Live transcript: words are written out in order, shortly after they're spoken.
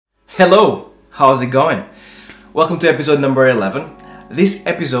Hello, how's it going? Welcome to episode number 11. This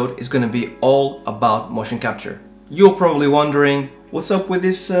episode is going to be all about motion capture. You're probably wondering, what's up with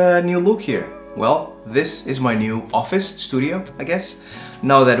this new look here? Well, this is my new office studio, I guess.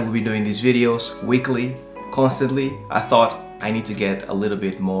 Now that we'll be doing these videos weekly, constantly, I thought I need to get a little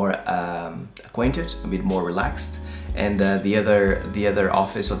bit more acquainted, a bit more relaxed. And the other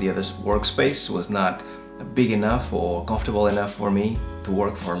office or the other workspace was not big enough or comfortable enough for me to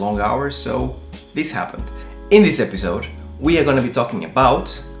work for long hours, so this happened. In this episode, we are going to be talking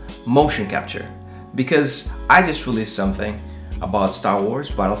about motion capture, because I just released something about Star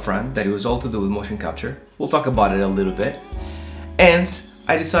Wars Battlefront that it was all to do with motion capture. We'll talk about it a little bit, and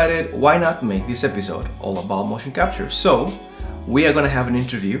I decided why not make this episode all about motion capture. So we are going to have an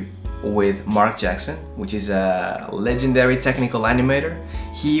interview with Mark Jackson, which is a legendary technical animator.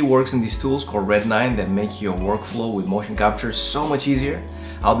 He works in these tools called Red9 that make your workflow with motion capture so much easier.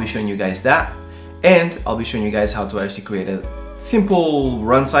 I'll be showing you guys that, and I'll be showing you guys how to actually create a simple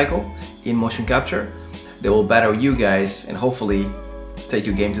run cycle in motion capture that will better you guys and hopefully take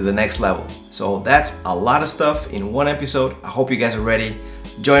your game to the next level. So that's a lot of stuff in one episode. I hope you guys are ready.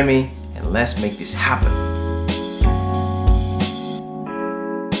 Join me and let's make this happen.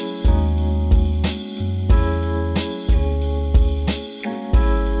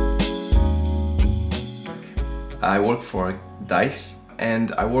 I work for DICE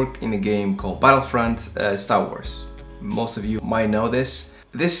and I work in a game called Battlefront Star Wars. Most of you might know this.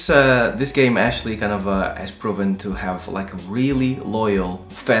 This game actually kind of has proven to have like a really loyal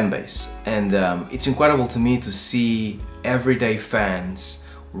fan base, and it's incredible to me to see everyday fans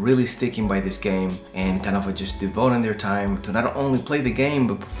really sticking by this game and kind of just devoting their time to not only play the game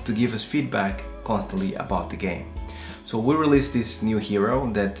but to give us feedback constantly about the game. So we released this new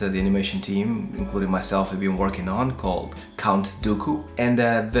hero that the animation team, including myself, have been working on, called Count Dooku, and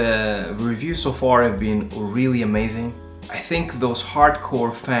the reviews so far have been really amazing. I think those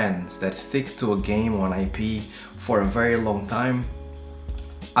hardcore fans that stick to a game or an IP for a very long time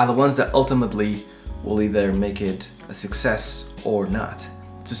are the ones that ultimately will either make it a success or not.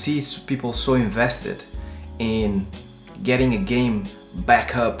 To see people so invested in getting a game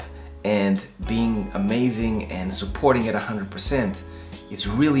back up and being amazing and supporting it 100%, it's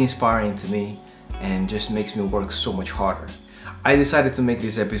really inspiring to me and just makes me work so much harder. I decided to make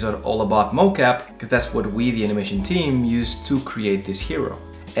this episode all about mocap because that's what we, the animation team, used to create this hero.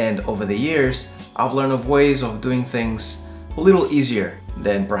 And over the years, I've learned of ways of doing things a little easier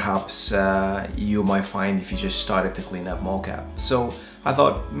than perhaps you might find if you just started to clean up mocap. So I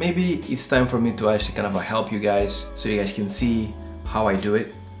thought maybe it's time for me to actually kind of help you guys so you guys can see how I do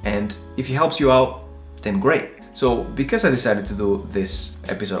it. And if it helps you out, then great. So because I decided to do this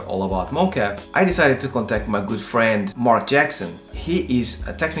episode all about mocap, I decided to contact my good friend Mark Jackson. He is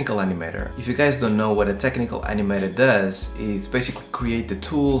a technical animator. If you guys don't know what a technical animator does, it's basically create the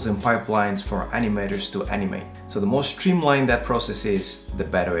tools and pipelines for animators to animate. So the more streamlined that process is, the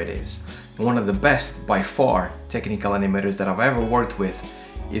better it is. And one of the best, by far, technical animators that I've ever worked with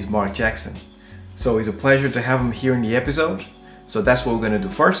is Mark Jackson. So it's a pleasure to have him here in the episode. So that's what we're going to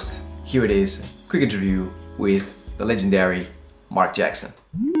do first. Here it is, a quick interview with the legendary Mark Jackson.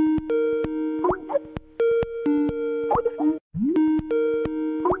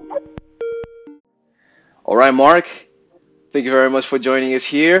 All right, Mark, thank you very much for joining us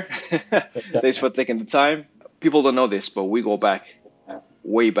here. Thanks for taking the time. People don't know this, but we go back,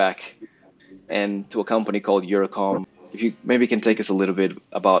 way back, and to a company called Eurocom. If you maybe can take us a little bit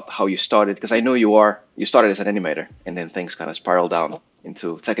about how you started, because I know you started as an animator and then things kind of spiraled down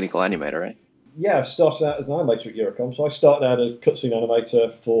into technical animator, right? Yeah, I started out as an animator at Eurocom. So I started out as cutscene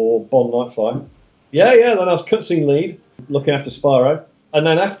animator for Bond Nightfire. Then I was cutscene lead, looking after Spyro. And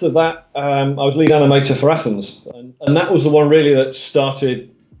then after that, I was lead animator for Athens. And that was the one really that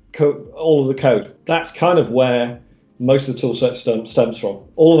started all of the code. That's kind of where most of the tool set stems from.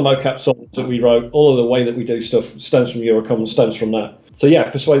 All of the mocap songs that we wrote, all of the way that we do stuff stems from Eurocom and stems from that. So yeah,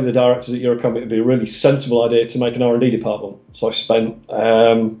 persuaded the directors at Eurocom it would be a really sensible idea to make an R&D department. So I spent,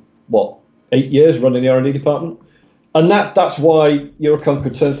 8 years running the R&D department. And that's why Eurocom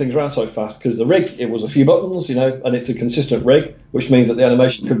could turn things around so fast, because the rig, it was a few buttons, and it's a consistent rig, which means that the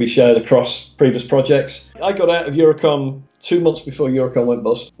animation could be shared across previous projects. I got out of Eurocom 2 months before Eurocom went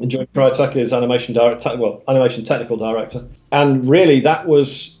bust and joined Crytek as animation technical director. And really, that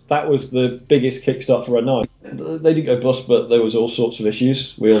was the biggest kickstart for Red9. They didn't go bust, but there was all sorts of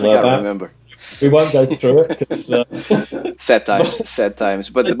issues we all know about. I remember. We won't go through it because sad times.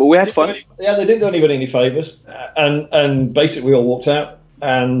 But we had fun. Yeah, they didn't do anybody any favours, and basically we all walked out.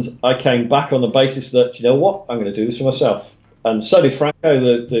 And I came back on the basis that, you know what, I'm going to do this for myself. And so did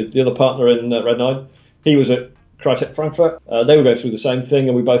Franco, the other partner in Red9. He was at Crytek Frankfurt. They were going through the same thing,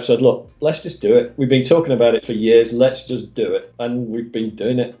 and we both said, look, let's just do it. We've been talking about it for years. Let's just do it. And we've been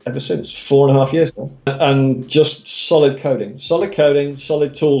doing it ever since, 4.5 years now. And just solid coding, solid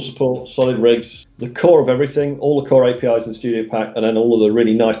tool support, solid rigs, the core of everything, all the core APIs in Studio Pack, and then all of the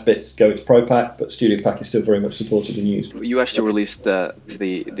really nice bits go into Pro Pack, but Studio Pack is still very much supported and used. You actually released the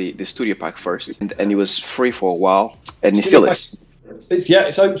Studio Pack first, and it was free for a while, and it still is.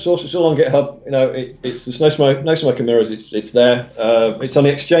 It's open source. It's all on GitHub. You know, there's no smoke and mirrors. It's there. It's on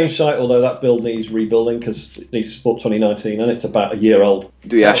the Exchange site, although that build needs rebuilding because it needs support 2019, and it's about a year old.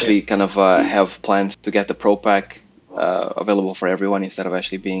 Do you actually kind of have plans to get the Pro Pack available for everyone instead of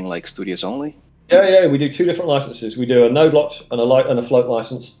actually being like studios only? Yeah. We do 2 different licenses. We do a node lot and a float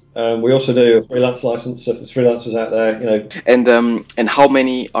license. We also do a freelance license. So if there's freelancers out there, you know. And how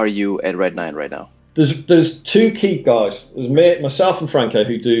many are you at Red9 right now? There's 2 key guys. There's myself and Franco,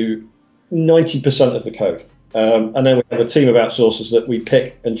 who do 90% of the code, and then we have a team of outsourcers that we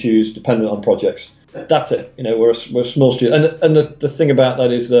pick and choose dependent on projects. That's it. You know, we're a small studio, and the thing about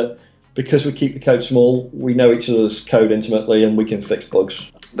that is that because we keep the code small, we know each other's code intimately, and we can fix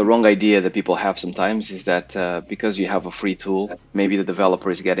bugs. The wrong idea that people have sometimes is that because you have a free tool, maybe the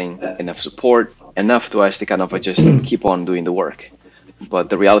developer is getting enough support, enough to actually kind of just keep on doing the work.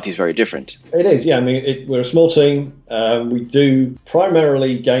 But the reality is very different. It is, yeah. I mean, we're a small team. We do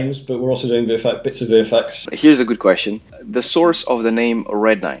primarily games, but we're also doing bits of VFX. Here's a good question: the source of the name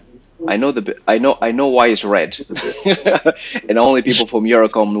Red9. I know why it's red, and only people from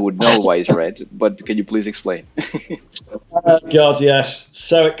Eurocom would know why it's red. But can you please explain? God, yes.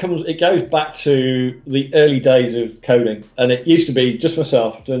 So it goes back to the early days of coding, and it used to be just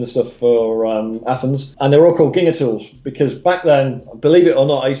myself doing the stuff for Athens, and they were all called Ginger Tools because back then, believe it or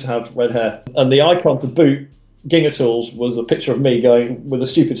not, I used to have red hair, and the icon to boot Ginger Tools was a picture of me going with a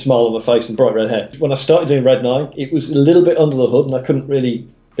stupid smile on my face and bright red hair. When I started doing Red9, it was a little bit under the hood, and I couldn't really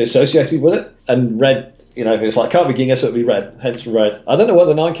be associated with it. And red, you know, it's like, can't be Ginger, so it'd be red, hence red. I don't know where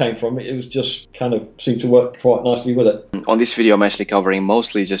the 9 came from. It was just kind of seemed to work quite nicely with it. On this video, I'm actually covering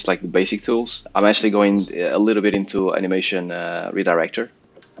mostly just like the basic tools. I'm actually going a little bit into animation redirector.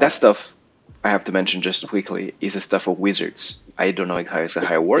 That stuff, I have to mention just quickly, is the stuff of wizards. I don't know exactly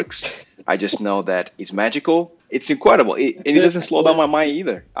how it works. I just know that it's magical. It's incredible. And it doesn't slow down my mind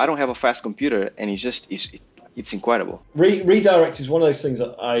either. I don't have a fast computer, and it's incredible. Redirect is one of those things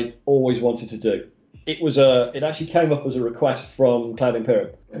that I always wanted to do. It actually came up as a request from Cloud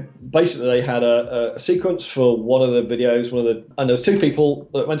Imperium. Basically, they had a sequence for one of the videos, and there was 2 people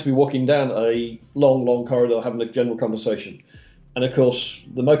that went to be walking down a long corridor having a general conversation. And of course,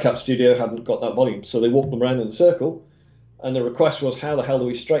 the mocap studio hadn't got that volume, so they walked them around in a circle. And the request was, how the hell do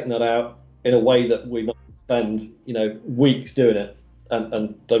we straighten that out in a way that we not spend, you know, weeks doing it?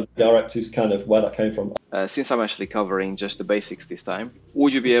 And the direct is kind of where that came from. Since I'm actually covering just the basics this time,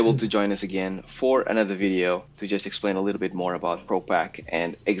 would you be able to join us again for another video to just explain a little bit more about Pro Pack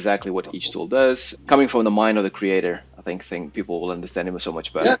and exactly what each tool does? Coming from the mind of the creator, I think people will understand him so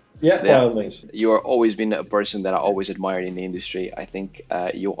much better. Yeah, by all means. You are always been a person that I always admired in the industry. I think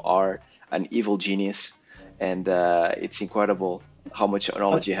you are an evil genius, and it's incredible how much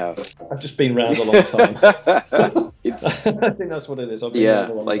knowledge you have. I've just been around a long time. I think that's what it is. I've been around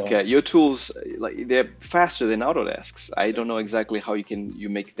a long time. Your tools, they're faster than Autodesk's. I don't know exactly how you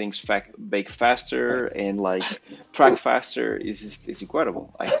make things bake faster and track faster. It's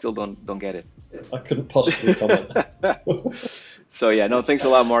incredible. I still don't get it. I couldn't possibly comment. So yeah, no, thanks a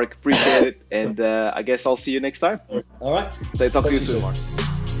lot, Mark. Appreciate it, and I guess I'll see you next time. All right. Talk to you soon, Mark.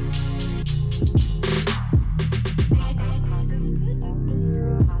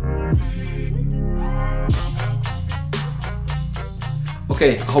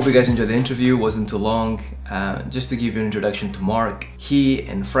 Okay, I hope you guys enjoyed the interview. It wasn't too long. Just to give you an introduction to Mark, he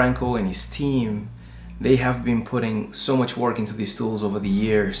and Franco and his team, they have been putting so much work into these tools over the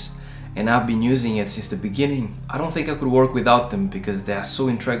years, and I've been using it since the beginning. I don't think I could work without them because they are so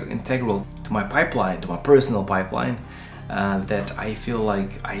integral to my pipeline, to my personal pipeline, that I feel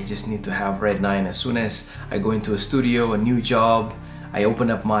like I just need to have Red9 as soon as I go into a studio, a new job. I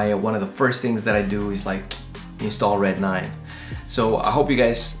open up one of the first things that I do is install Red9. So I hope you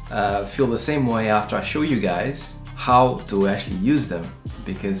guys feel the same way after I show you guys how to actually use them,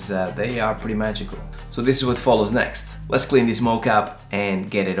 because they are pretty magical. So this is what follows next. Let's clean this mocap and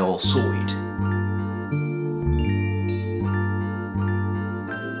get it all sorted.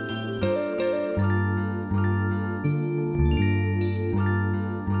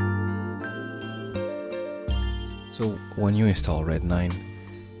 So when you install Red9,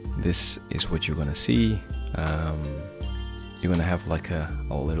 this is what you're gonna see. you're gonna have like a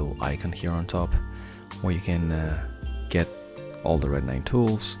little icon here on top where you can get all the Red9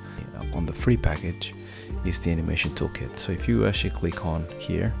 tools. On the free package is the animation toolkit. So if you actually click on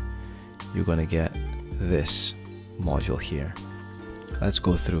here, you're gonna get this module here. Let's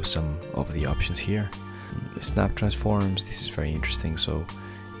go through some of the options here. Snap transforms, this is very interesting. So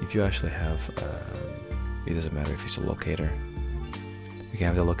if you actually have, it doesn't matter if it's a locator, you can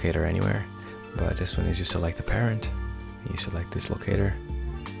have the locator anywhere, but as soon as you select the parent, you select this locator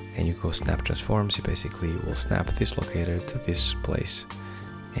and you go snap transforms, you basically will snap this locator to this place,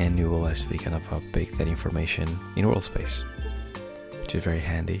 and you will actually kind of bake that information in world space, which is very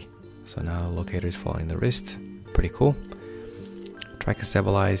handy. So now locator is following the wrist, pretty cool. Track and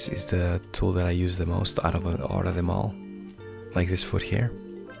stabilize is the tool that I use the most out of them all, like this foot here.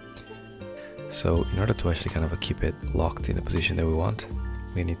 So in order to actually kind of keep it locked in the position that we want,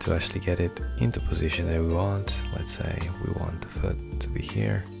 we need to actually get it into position that we want. Let's say we want the foot to be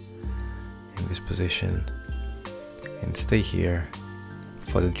here in this position and stay here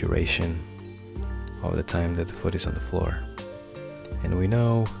for the duration of the time that the foot is on the floor. And we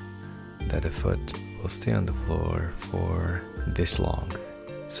know that the foot will stay on the floor for this long.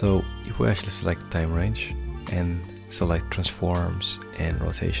 So if we actually select the time range and select transforms and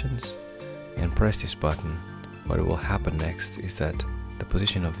rotations and press this button, what will happen next is that the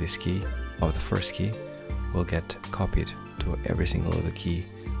position of this key, of the first key, will get copied to every single other key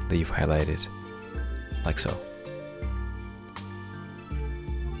that you've highlighted, like so.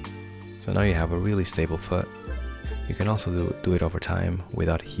 So now you have a really stable foot. You can also do it over time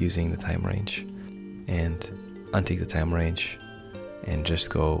without using the time range, and untick the time range and just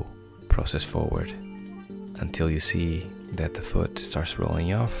go process forward until you see that the foot starts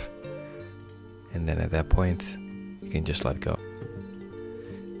rolling off, and then at that point you can just let go.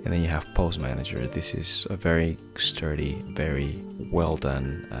 And then you have pose manager. This is a very sturdy, very well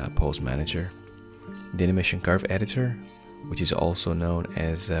done pose manager. The animation curve editor, which is also known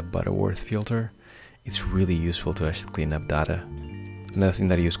as a Butterworth filter, it's really useful to actually clean up data. Another thing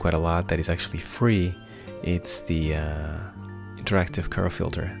that I use quite a lot that is actually free, it's the interactive curve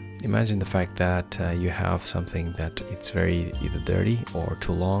filter. Imagine the fact that you have something that it's very either dirty or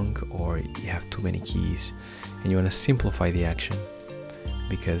too long, or you have too many keys and you want to simplify the action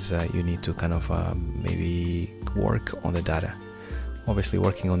because you need to kind of maybe work on the data. Obviously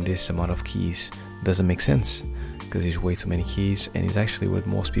working on this amount of keys doesn't make sense because there's way too many keys, and it's actually what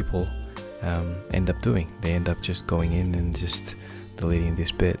most people end up doing. They end up just going in and just deleting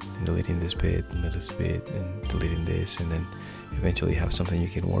this bit and deleting this bit and this bit and deleting this, and then eventually have something you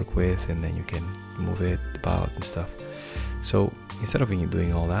can work with, and then you can move it about and stuff. So instead of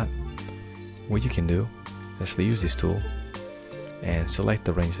doing all that, what you can do is actually use this tool and select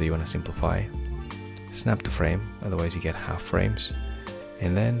the range that you want to simplify, snap to frame, otherwise you get half frames,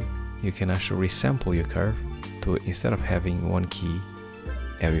 and then you can actually resample your curve to, instead of having one key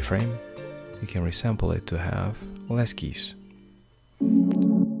every frame, you can resample it to have less keys.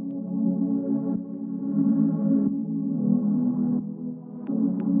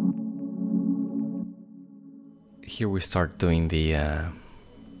 Here we start doing the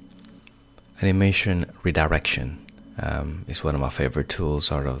animation redirection. It's one of my favorite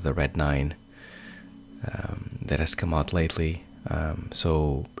tools out of the Red9 that has come out lately.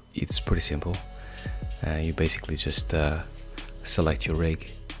 So it's pretty simple. You basically just select your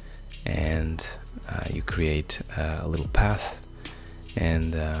rig and you create a little path,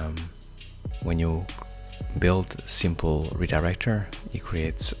 and when you build simple redirector, it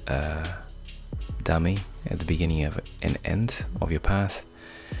creates a dummy at the beginning of an end of your path,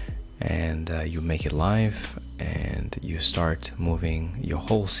 and you make it live and you start moving your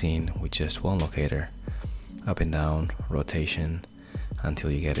whole scene with just one locator, up and down, rotation, until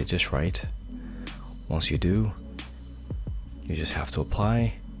you get it just right. Once you do, you just have to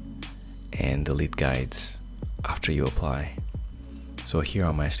apply and delete guides after you apply. So here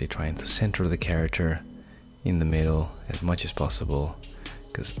I'm actually trying to center the character in the middle as much as possible,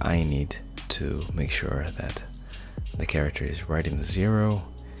 because I need to make sure that the character is right in the zero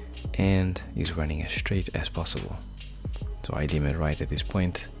and is running as straight as possible. So I deem it right at this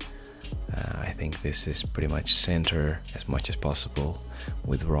point. I think this is pretty much center as much as possible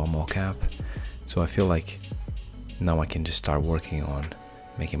with raw mocap. So I feel like now I can just start working on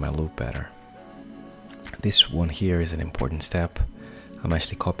making my loop better. This one here is an important step. I'm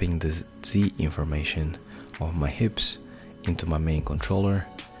actually copying the Z information of my hips into my main controller,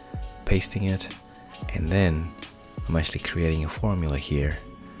 pasting it, and then I'm actually creating a formula here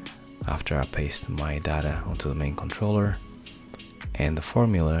after I paste my data onto the main controller, and the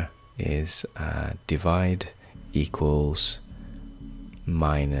formula is divide equals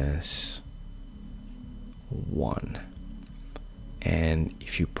minus 1. And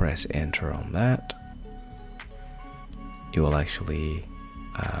if you press enter on that, you will actually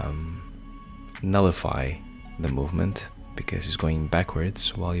nullify the movement, because it's going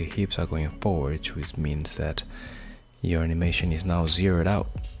backwards while your hips are going forwards, which means that your animation is now zeroed out,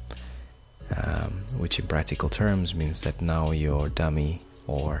 which in practical terms means that now your dummy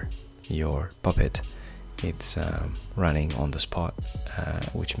or your puppet, it's running on the spot,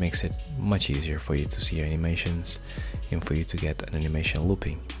 which makes it much easier for you to see your animations and for you to get an animation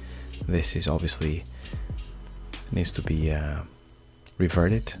looping. This is obviously needs to be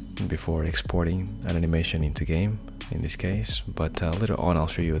reverted before exporting an animation into game in this case, but later on I'll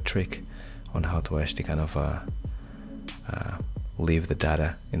show you a trick on how to actually kind of leave the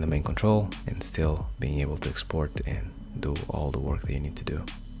data in the main control and still being able to export and do all the work that you need to do.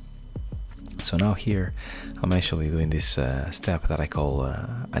 So now here I'm actually doing this step that I call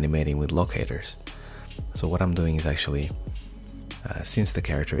animating with locators. So what I'm doing is actually, since the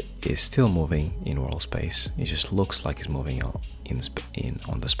character is still moving in world space, it just looks like it's moving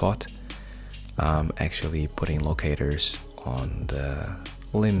on the spot, I'm actually putting locators on the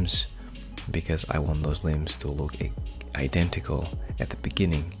limbs, because I want those limbs to look identical at the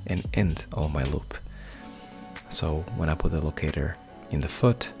beginning and end of my loop. So when I put the locator in the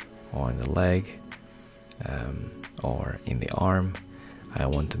foot or in the leg or in the arm, I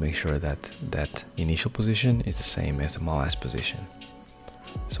want to make sure that that initial position is the same as my last position.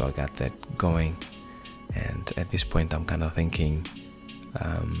 So I got that going, and at this point I'm kind of thinking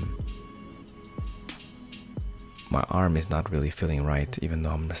my arm is not really feeling right, even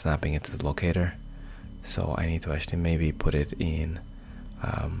though I'm snapping it to the locator. So I need to actually maybe put it in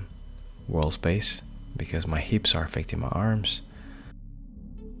world space, because my hips are affecting my arms.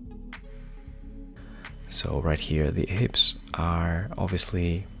 So right here the hips are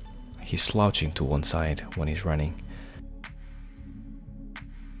obviously, he's slouching to one side when he's running.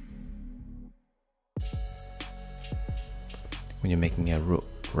 When you're making a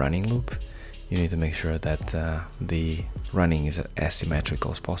running loop, you need to make sure that the running is as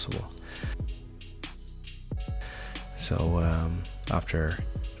symmetrical as possible. So after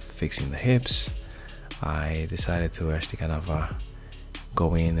fixing the hips, I decided to actually kind of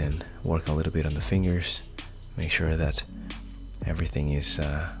go in and work a little bit on the fingers, make sure that everything is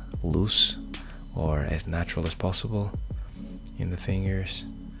loose or as natural as possible in the fingers,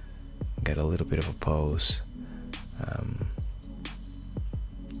 get a little bit of a pose. I'm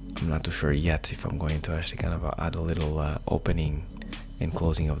not too sure yet if I'm going to actually kind of add a little opening and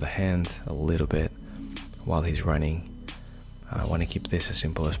closing of the hand a little bit while he's running. I want to keep this as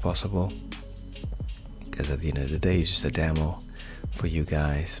simple as possible, because at the end of the day it's just a demo for you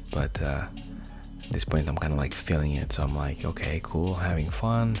guys, but at this point I'm kind of like feeling it, so I'm like, okay, cool, having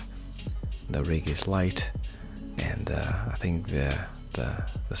fun, the rig is light, and I think the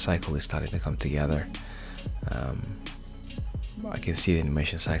cycle is starting to come together. I can see the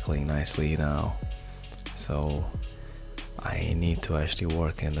animation cycling nicely now, so I need to actually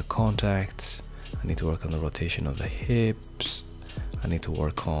work in the contacts, I need to work on the rotation of the hips, I need to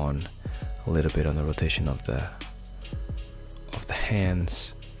work on a little bit on the rotation of the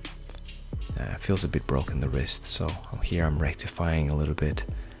hands. Feels a bit broken, the wrist, so here I'm rectifying a little bit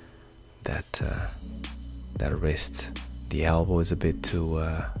that wrist. The elbow is a bit too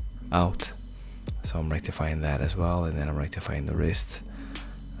out, so I'm rectifying that as well, and then I'm rectifying the wrist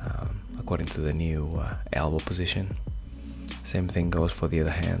according to the new elbow position. Same thing goes for the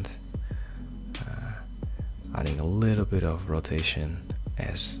other hand, adding a little bit of rotation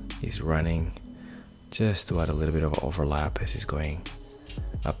as he's running, just to add a little bit of overlap as he's going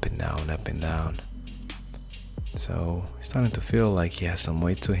up and down, up and down. So it's starting to feel like he has some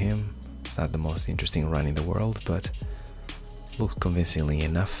weight to him. It's not the most interesting run in the world, but looks convincingly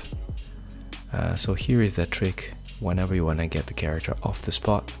enough. So here is that trick. Whenever you want to get the character off the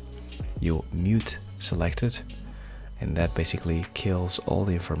spot, you mute selected, and that basically kills all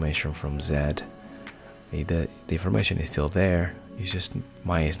the information from Z. The information is still there, it's just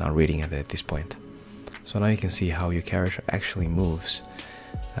Maya is not reading it at this point. So now you can see how your character actually moves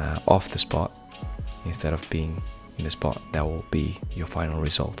off the spot instead of being in the spot. That will be your final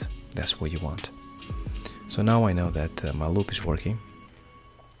result. That's what you want. So now I know that my loop is working,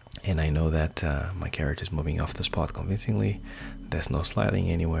 and I know that my character is moving off the spot convincingly. There's no sliding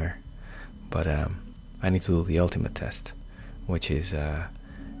anywhere, but I need to do the ultimate test, which is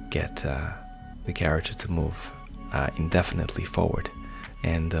get the character to move indefinitely forward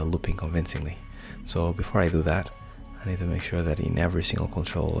and looping convincingly. So before I do that, I need to make sure that in every single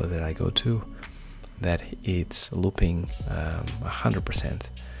controller that I go to, that it's looping 100%,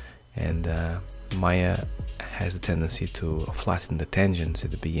 and Maya has a tendency to flatten the tangents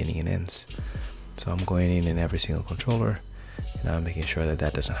at the beginning and ends. So I'm going in every single controller, and I'm making sure that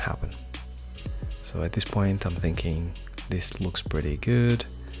that doesn't happen. So at this point I'm thinking this looks pretty good.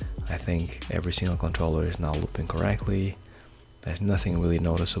 I think every single controller is now looping correctly. There's nothing really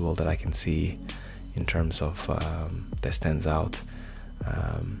noticeable that I can see in terms of that stands out.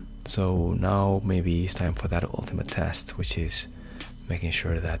 So now maybe it's time for that ultimate test, which is making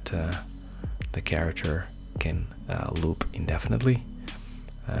sure that the character can loop indefinitely.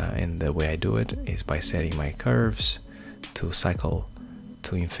 And the way I do it is by setting my curves to cycle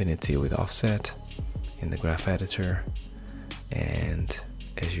to infinity with offset in the graph editor. And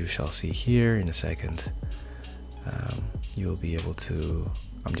as you shall see here in a second, you'll be able to,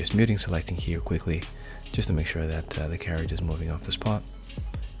 I'm just muting selecting here quickly just to make sure that the carriage is moving off the spot.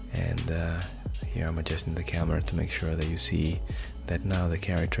 And here I'm adjusting the camera to make sure that you see that now the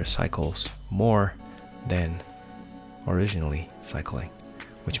character cycles more than originally cycling,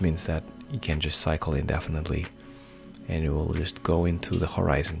 which means that you can just cycle indefinitely and it will just go into the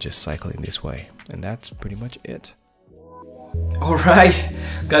horizon just cycling this way. And that's pretty much it. Alright,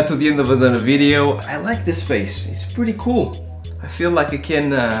 got to the end of another video. I like this face, it's pretty cool. I feel like I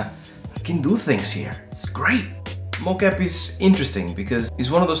can do things here. It's great. Mocap is interesting because it's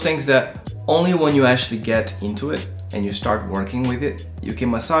one of those things that only when you actually get into it and you start working with it, you can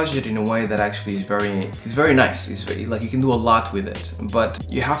massage it in a way that actually is very nice. It's very, like, you can do a lot with it, but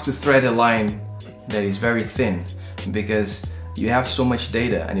you have to thread a line that is very thin because you have so much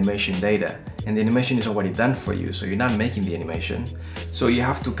data, animation data, and the animation is already done for you, so you're not making the animation. So you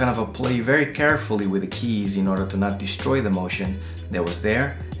have to kind of play very carefully with the keys in order to not destroy the motion that was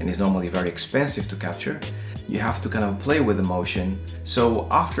there and is normally very expensive to capture. You have to kind of play with the motion. So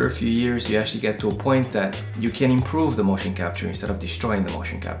after a few years you actually get to a point that you can improve the motion capture instead of destroying the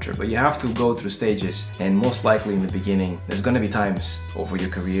motion capture. But you have to go through stages, and most likely in the beginning there's going to be times over your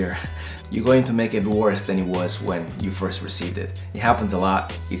career you're going to make it worse than it was when you first received it. It happens a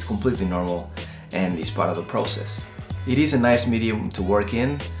lot, it's completely normal, and it's part of the process. It is a nice medium to work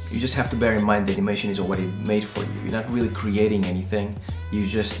in. You just have to bear in mind the animation is already made for you. You're not really creating anything, you're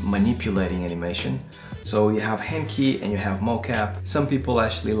just manipulating animation. So you have hand key and you have mocap. Some people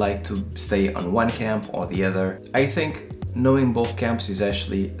actually like to stay on one camp or the other. I think knowing both camps is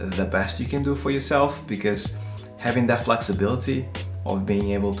actually the best you can do for yourself, because having that flexibility of being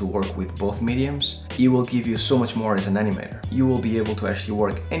able to work with both mediums, it will give you so much more as an animator. You will be able to actually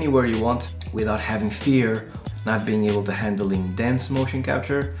work anywhere you want without having fear, not being able to handling dense motion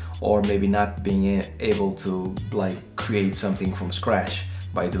capture, or maybe not being able to create something from scratch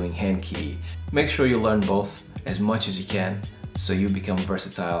by doing hand key. Make sure you learn both as much as you can so you become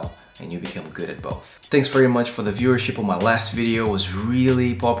versatile and you become good at both. Thanks very much for the viewership on my last video. It was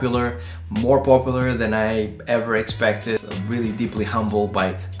really popular, more popular than I ever expected. I'm really deeply humbled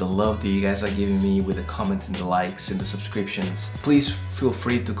by the love that you guys are giving me with the comments and the likes and the subscriptions. Please feel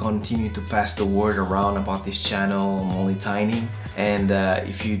free to continue to pass the word around about this channel. I'm only tiny. And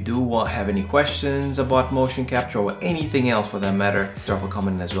if you do have any questions about motion capture or anything else for that matter, drop a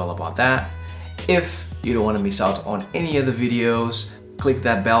comment as well about that. If you don't want to miss out on any other videos, click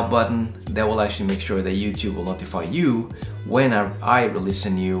that bell button. That will actually make sure that YouTube will notify you when I release a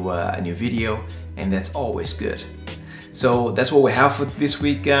new video, and that's always good. So that's what we have for this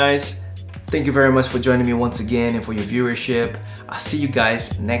week, guys. Thank you very much for joining me once again and for your viewership. I'll see you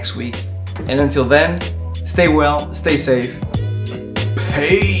guys next week, and until then, stay well, stay safe.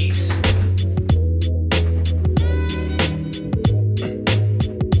 Peace.